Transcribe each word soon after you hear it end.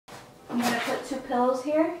two pillows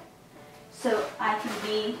here so I can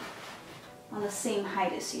be on the same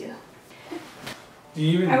height as you. Do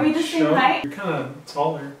you even Are we the same height? You're kind of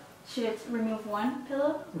taller. Should I remove one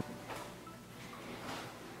pillow?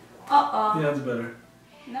 Uh-oh. Yeah, that's better.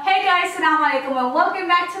 No. Hey guys, Assalamu alaikum and welcome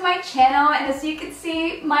back to my channel. And as you can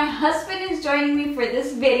see, my husband is joining me for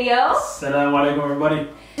this video. Assalamu alaikum everybody.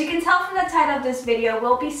 As you can tell from the title of this video,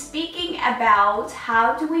 we'll be speaking about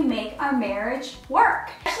how do we make our marriage work.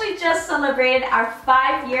 We actually just celebrated our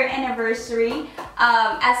 5-year anniversary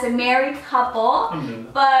as a married couple,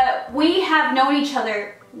 but we have known each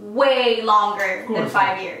other way longer than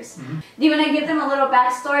 5 years. Do you want to give them a little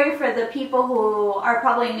backstory for the people who are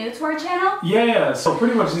probably new to our channel? Yeah, so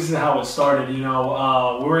pretty much this is how it started. You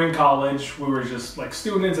know, we were in college, we were just like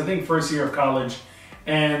students, I think first year of college,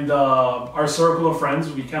 and our circle of friends,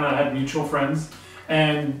 we kind of had mutual friends,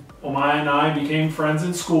 and Omaya and I became friends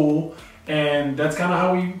in school, and that's kind of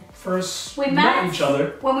how we first met each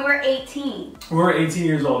other. When we were 18. We were 18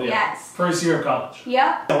 years old, yeah. Yes. First year of college.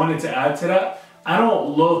 Yep. I wanted to add to that. I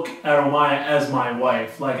don't look at Omaya as my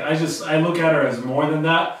wife. Like, I look at her as more than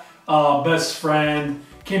that. Best friend,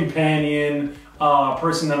 companion,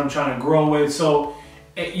 person that I'm trying to grow with. So,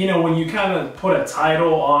 you know, when you kind of put a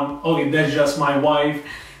title on, okay, that's just my wife.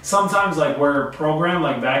 Sometimes, like, we're programmed,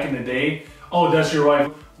 like back in the day, oh, that's your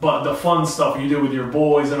wife. But the fun stuff you do with your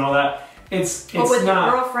boys and all that, it's or with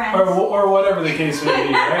not, your girlfriends. or whatever the case may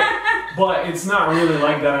be, right? But it's not really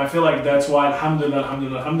like that. I feel like that's why,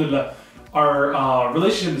 alhamdulillah, our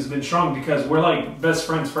relationship has been strong because we're like best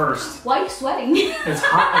friends first. Why are you sweating? It's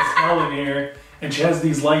hot as hell in here, and she has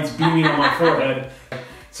these lights beaming on my forehead.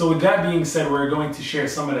 So with that being said, we're going to share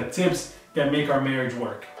some of the tips that make our marriage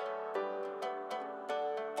work.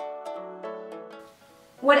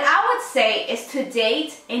 What I would say is to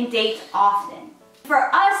date and date often. For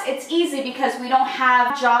us, it's easy because we don't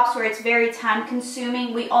have jobs where it's very time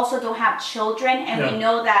consuming. We also don't have children, and we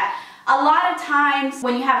know that a lot of times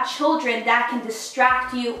when you have children, that can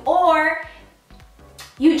distract you, or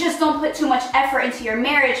you just don't put too much effort into your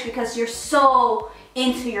marriage because you're so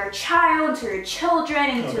into your child, into your children,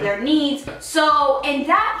 into their needs. So in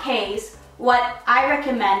that case, what I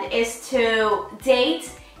recommend is to date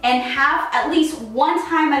and have at least one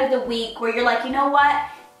time out of the week where you're like, you know what?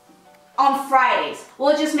 On Fridays,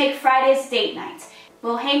 we'll just make Fridays date nights.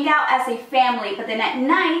 We'll hang out as a family, but then at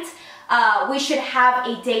night, we should have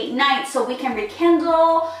a date night so we can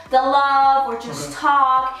rekindle the love or just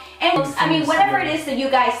talk. And I mean, whatever it is that you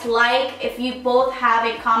guys like, if you both have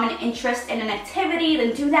a common interest in an activity,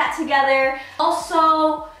 then do that together.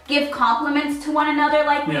 Also, give compliments to one another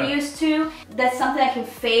like we used to. That's something that can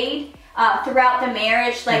fade throughout the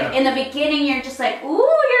marriage. Like in the beginning, you're just like,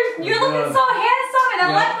 ooh, you're looking so handsome, and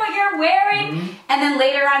I like what you're wearing. And then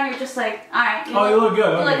later on, you're just like, all right, you look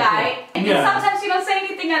good. You look alright. And then sometimes you don't say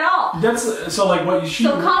anything at all. That's so like what you should.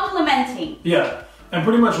 So complimenting. Yeah. And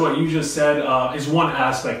pretty much what you just said is one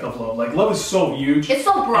aspect of love. Like, love is so huge. It's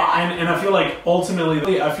so broad. And I feel like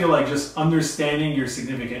ultimately, I feel like just understanding your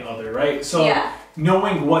significant other, right? So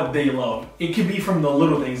knowing what they love. It could be from the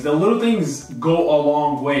little things. The little things go a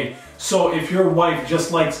long way. So if your wife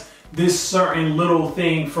just likes this certain little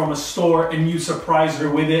thing from a store and you surprise her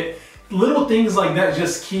with it, little things like that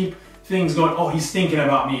just keep things going. Oh, he's thinking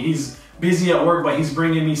about me. He's busy at work, but he's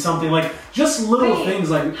bringing me something. Like, just little things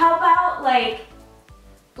like... How about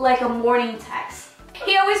like a morning text?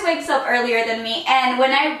 He always wakes up earlier than me, and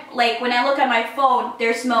when I look at my phone,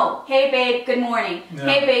 there's Mo. Hey babe, good morning.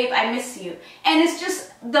 Hey babe, I miss you. And it's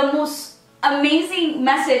just the most amazing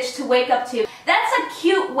message to wake up to. That's a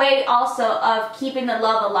cute way also of keeping the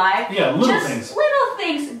love alive. Yeah, little things. Just little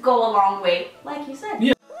things go a long way, like you said.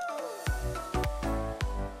 Yeah.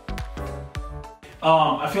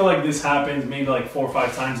 I feel like this happens maybe like 4 or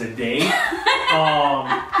 5 times a day.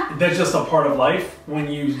 That's just a part of life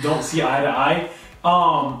when you don't see eye to eye.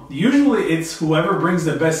 Usually it's whoever brings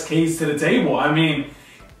the best case to the table. I mean,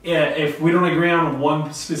 if we don't agree on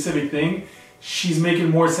one specific thing, she's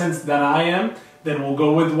making more sense than I am, then we'll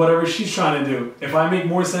go with whatever she's trying to do. If I make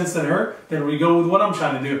more sense than her, then we go with what I'm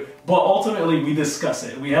trying to do. But ultimately, we discuss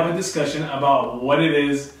it. We have a discussion about what it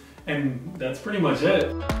is, and that's pretty much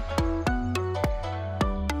it.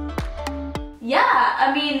 Yeah,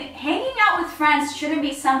 I mean, hanging out with friends shouldn't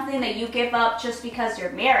be something that you give up just because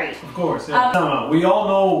you're married. Of course, yeah. We all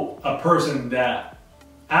know a person that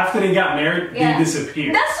after they got married, they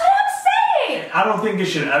disappeared. That's what I'm saying! I don't think it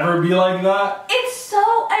should ever be like that. It's so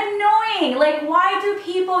so annoying. Like, why do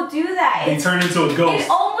people do that? They turn into a ghost. It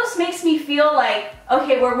almost makes me feel like,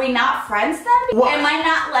 okay, were we not friends then? What? Am I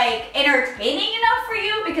not like entertaining enough for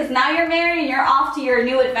you? Because now you're married and you're off to your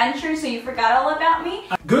new adventure, so you forgot all about me?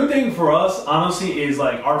 Good thing for us, honestly, is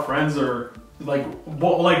like our friends are like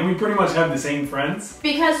we pretty much have the same friends.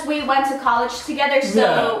 Because we went to college together,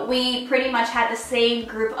 so we pretty much had the same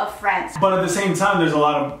group of friends. But at the same time, there's a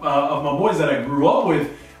lot of my boys that I grew up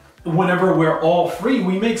with. Whenever we're all free,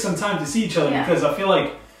 we make some time to see each other because I feel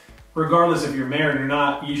like regardless if you're married or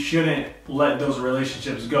not, you shouldn't let those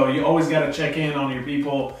relationships go. You always got to check in on your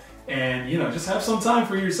people and, you know, just have some time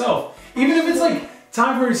for yourself. Even if it's like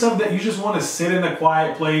time for yourself that you just want to sit in a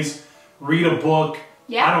quiet place, read a book.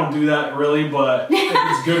 Yeah. I don't do that really, but if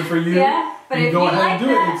it's good for you, but you if go you ahead like and do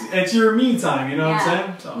that, it. It's your me time, you know what I'm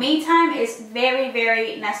saying? So. Me time is very,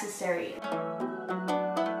 very necessary.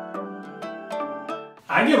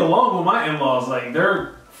 I get along with my in-laws. Like,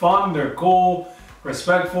 they're fun, they're cool,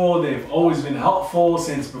 respectful. They've always been helpful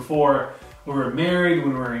since before we were married,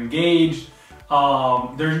 when we were engaged.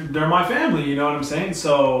 They're my family, you know what I'm saying?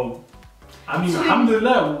 So, I mean,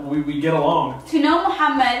 alhamdulillah, we get along. To know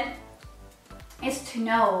Muhammad is to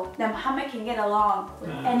know that Muhammad can get along with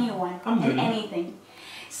anyone and anything.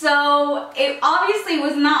 So it obviously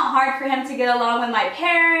was not hard for him to get along with my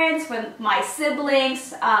parents, with my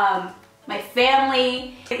siblings, my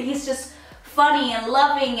family. He's just funny and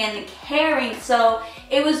loving and caring, so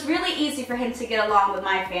it was really easy for him to get along with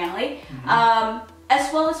my family,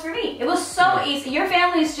 as well as for me. It was so easy. Your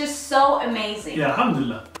family is just so amazing. Yeah,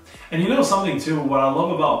 alhamdulillah. And you know something too, what I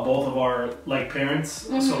love about both of our parents,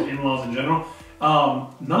 so in-laws in general,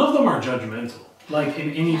 none of them are judgmental, like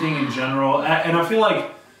in anything in general. And I feel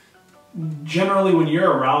like generally when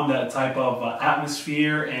you're around that type of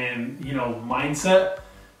atmosphere and, you know, mindset,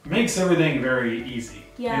 makes everything very easy.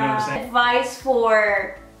 Yeah. You know what I'm saying? Advice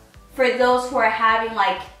for those who are having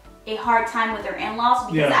like a hard time with their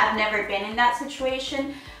in-laws, because I've never been in that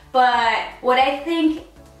situation. But what I think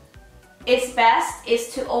is best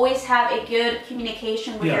is to always have a good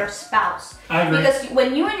communication with your spouse. I agree. Because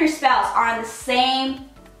when you and your spouse are on the same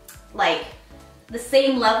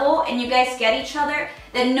level and you guys get each other,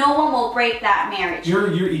 then no one will break that marriage.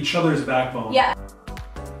 You're each other's backbone. Yeah.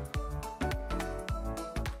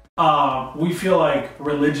 We feel like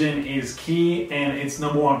religion is key and it's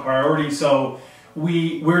 #1 priority. So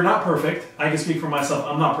we're not perfect. I can speak for myself.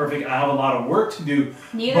 I'm not perfect. I have a lot of work to do.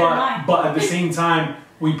 Neither am I. But at the same time,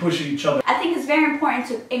 we push each other. I think it's very important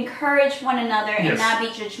to encourage one another and not be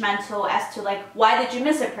judgmental as to like, why did you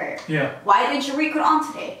miss a prayer? Yeah. Why did you read Quran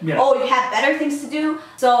today? Yeah. Oh, you had better things to do?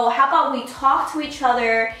 So how about we talk to each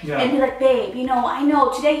other and be like, babe, you know, I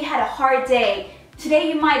know today you had a hard day. Today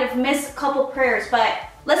you might have missed a couple prayers, but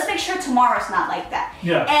let's make sure tomorrow's not like that.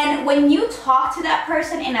 Yeah. And when you talk to that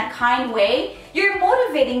person in a kind way, you're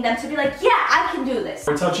motivating them to be like, yeah, I can do this.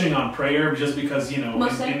 We're touching on prayer just because, you know,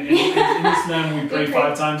 in Islam we pray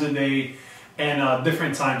 5 times a day and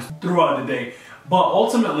different times throughout the day. But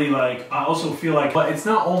ultimately, like, I also feel like, but it's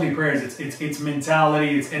not only prayers, it's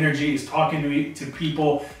mentality, it's energy, it's talking to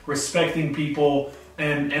people, respecting people,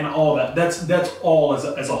 and all that. That's all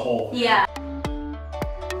as a whole. Yeah.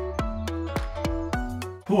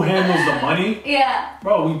 Who handles the money? Yeah.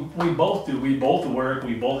 Bro, we both do. We both work.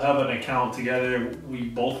 We both have an account together. We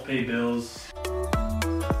both pay bills.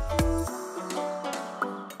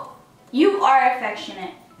 You are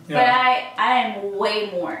affectionate, but I am way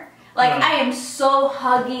more. Like, I am so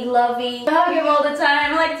huggy, lovey. I hug him all the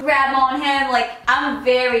time. I like to grab on him. Like, I'm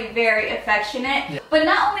very, very affectionate. Yeah. But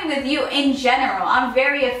not only with you, in general, I'm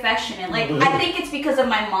very affectionate. Like, I think it's because of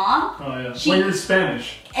my mom. Oh, yeah. Well, you're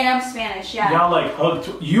Spanish. And I'm Spanish, yeah. Y'all like hug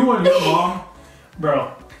you and your mom.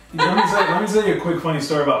 Bro, let me tell you a quick funny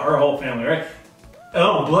story about her whole family, right?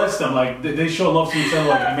 Oh, bless them. Like, they show love to each other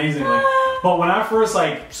like amazingly. But when I first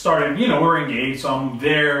like started, you know, we're engaged, so I'm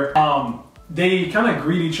there. They kind of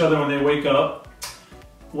greet each other when they wake up.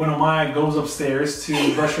 When Omaya goes upstairs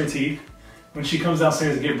to brush her teeth. When she comes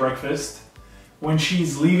downstairs to get breakfast. When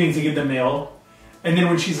she's leaving to get the mail. And then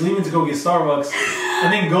when she's leaving to go get Starbucks.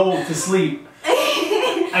 And then go to sleep.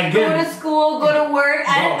 Again, go to school, go to work.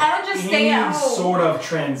 I don't just stay at home. Any sort of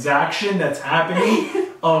transaction that's happening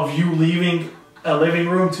of you leaving a living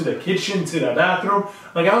room to the kitchen to the bathroom.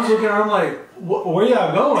 Like, I was looking at her, I'm like, where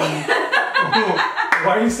y'all going?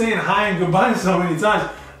 Why are you saying hi and goodbye so many times?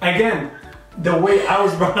 Again, the way I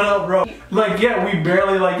was brought up, bro. Like, yeah, we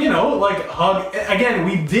barely, like, you know, like, hug. Again,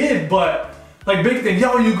 we did, but, like, big thing.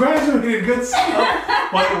 Yo, you graduated, good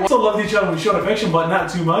stuff. Like, we still loved each other, we showed affection, but not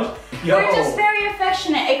too much. Yo. We're just very affectionate.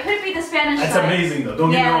 affectionate. It could be the Spanish That's side. amazing though.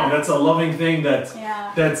 Don't get me wrong. That's a loving thing. That's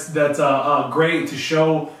great to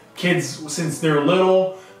show kids since they're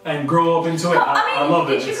little and grow up into it. I love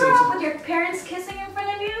it. Did you grow up with your parents kissing in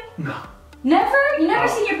front of you? No. Never? You never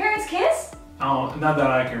seen your parents kiss? Not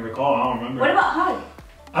that I can recall. I don't remember. What about hug?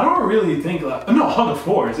 I don't really think like no hug, of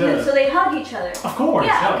course. Yeah. So they hug each other. Of course.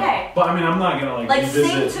 Yeah. Okay. But I mean, I'm not gonna like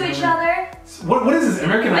sing to each other. What is this,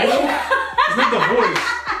 American Idol? It's not The Voice.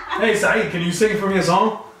 Hey, Zein, can you sing for me a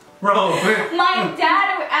song? Bro. My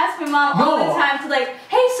dad would ask my mom all the time to like,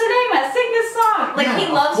 hey, Sunema, sing this song. Like,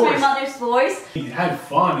 he loves my mother's voice. He had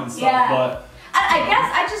fun and stuff, but... I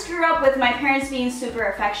guess I just grew up with my parents being super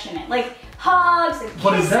affectionate. Like, hugs and kisses.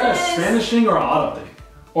 But is that a Spanish thing or an Arab thing?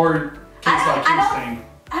 Or kids like kids thing?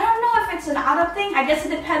 I don't know if it's an Arab thing. I guess it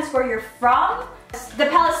depends where you're from. The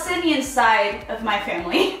Palestinian side of my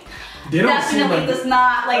family definitely does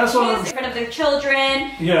not like kiss in front of their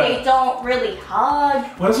children. Yeah. They don't really hug.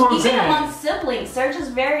 Well, that's what I'm saying. Even among siblings, they're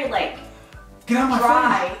just very like get out my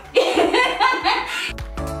dry.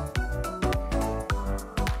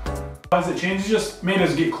 As it changed, it just made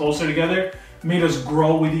us get closer together, made us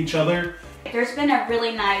grow with each other. There's been a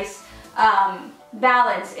really nice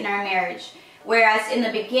balance in our marriage. Whereas in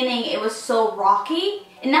the beginning, it was so rocky,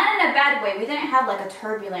 and not in a bad way. We didn't have like a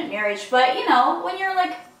turbulent marriage, but you know, when you're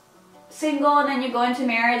like single and then you go into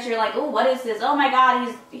marriage, you're like, oh, what is this? Oh my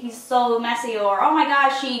God, he's so messy, or oh my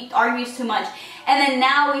gosh, she argues too much. And then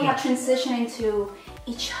now we have transitioned into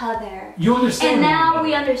each other. You understand. And now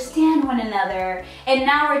we understand one another. And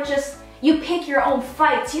now we're just, you pick your own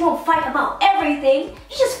fights. You don't fight about everything.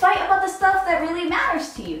 You just fight about the stuff that really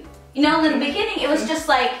matters to you. You know, in the beginning, it was just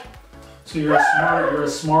like, so you're a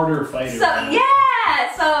smarter fighter. So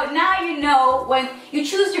yeah, so now you know when you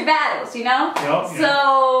choose your battles, you know? Yep,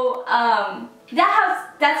 so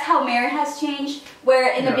that's how marriage has changed,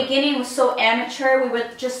 where in the beginning it was so amateur, we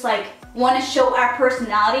would just like want to show our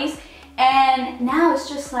personalities, and now it's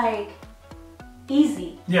just like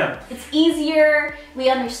easy. Yeah. It's easier, we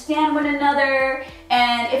understand one another,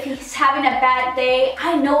 and if he's having a bad day,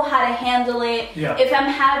 I know how to handle it. Yeah. If I'm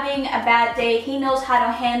having a bad day, he knows how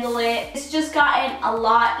to handle it. It's just gotten a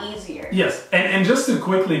lot easier. Yes, and just to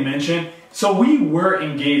quickly mention, so we were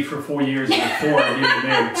engaged for 4 years before getting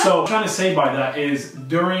married. So what I'm trying to say by that is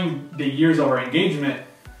during the years of our engagement,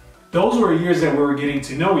 those were years that we were getting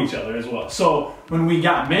to know each other as well. So when we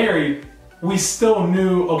got married, we still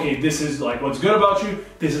knew, okay, this is like what's good about you.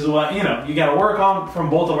 This is what, you know, you got to work on from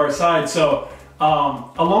both of our sides. So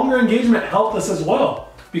a longer engagement helped us as well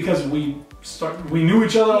because we knew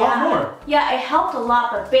each other a lot more. Yeah, it helped a lot,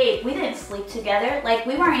 but babe, we didn't sleep together. Like,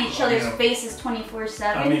 we weren't in each other's faces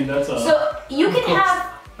 24/7. I mean, that's so you can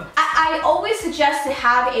have, I always suggest to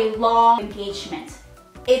have a long engagement.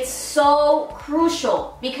 It's so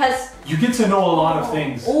crucial because you get to know a lot of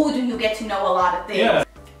things. Oh, do you get to know a lot of things? Yeah.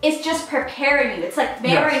 It's just preparing you. It's like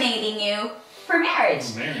marinating you for marriage.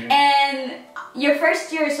 And your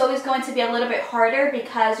first year is always going to be a little bit harder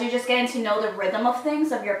because you're just getting to know the rhythm of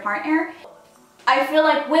things of your partner. I feel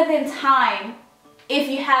like within time, if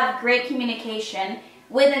you have great communication,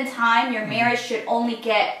 within time, your marriage should only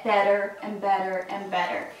get better and better and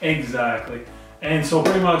better. Exactly. And so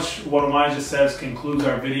pretty much what Omaya just says concludes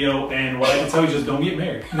our video, and what I can tell you is just don't get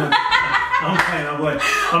married. No, I'm playing,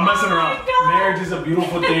 I'm messing around. Marriage is a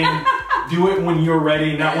beautiful thing. Do it when you're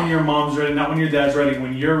ready, not when your mom's ready, not when your dad's ready,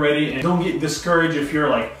 when you're ready. And don't get discouraged if you're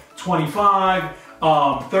like 25,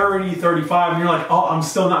 30, 35, and you're like, oh, I'm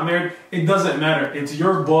still not married. It doesn't matter. It's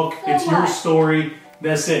your book, it's your story,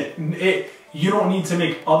 that's it. You don't need to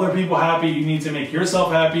make other people happy, you need to make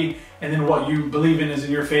yourself happy. And then what you believe in is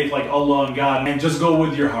in your faith, like Allah and God, and just go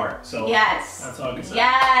with your heart. So yes, that's all I can say.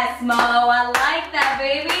 Yes, Mo, I like that,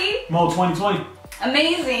 baby. Mo 2020.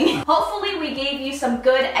 Amazing. Hopefully we gave you some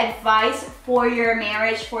good advice for your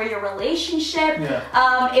marriage, for your relationship.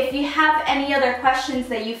 Yeah. If you have any other questions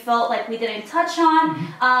that you felt like we didn't touch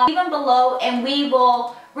on, leave them below and we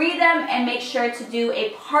will read them and make sure to do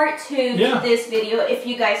a part 2 to this video if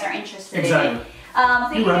you guys are interested in it.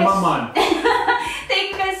 You read my mind.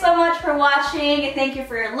 Thank you guys so much for watching, and thank you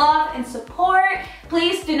for your love and support.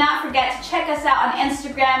 Please do not forget to check us out on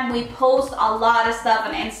Instagram. We post a lot of stuff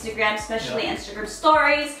on Instagram, especially Instagram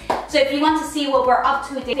stories. So if you want to see what we're up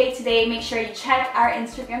to day to day, make sure you check our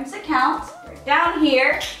Instagram's account. They're down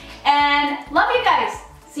here. And love you guys.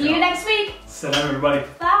 See you next week. Sit down, everybody.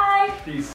 Bye. Peace.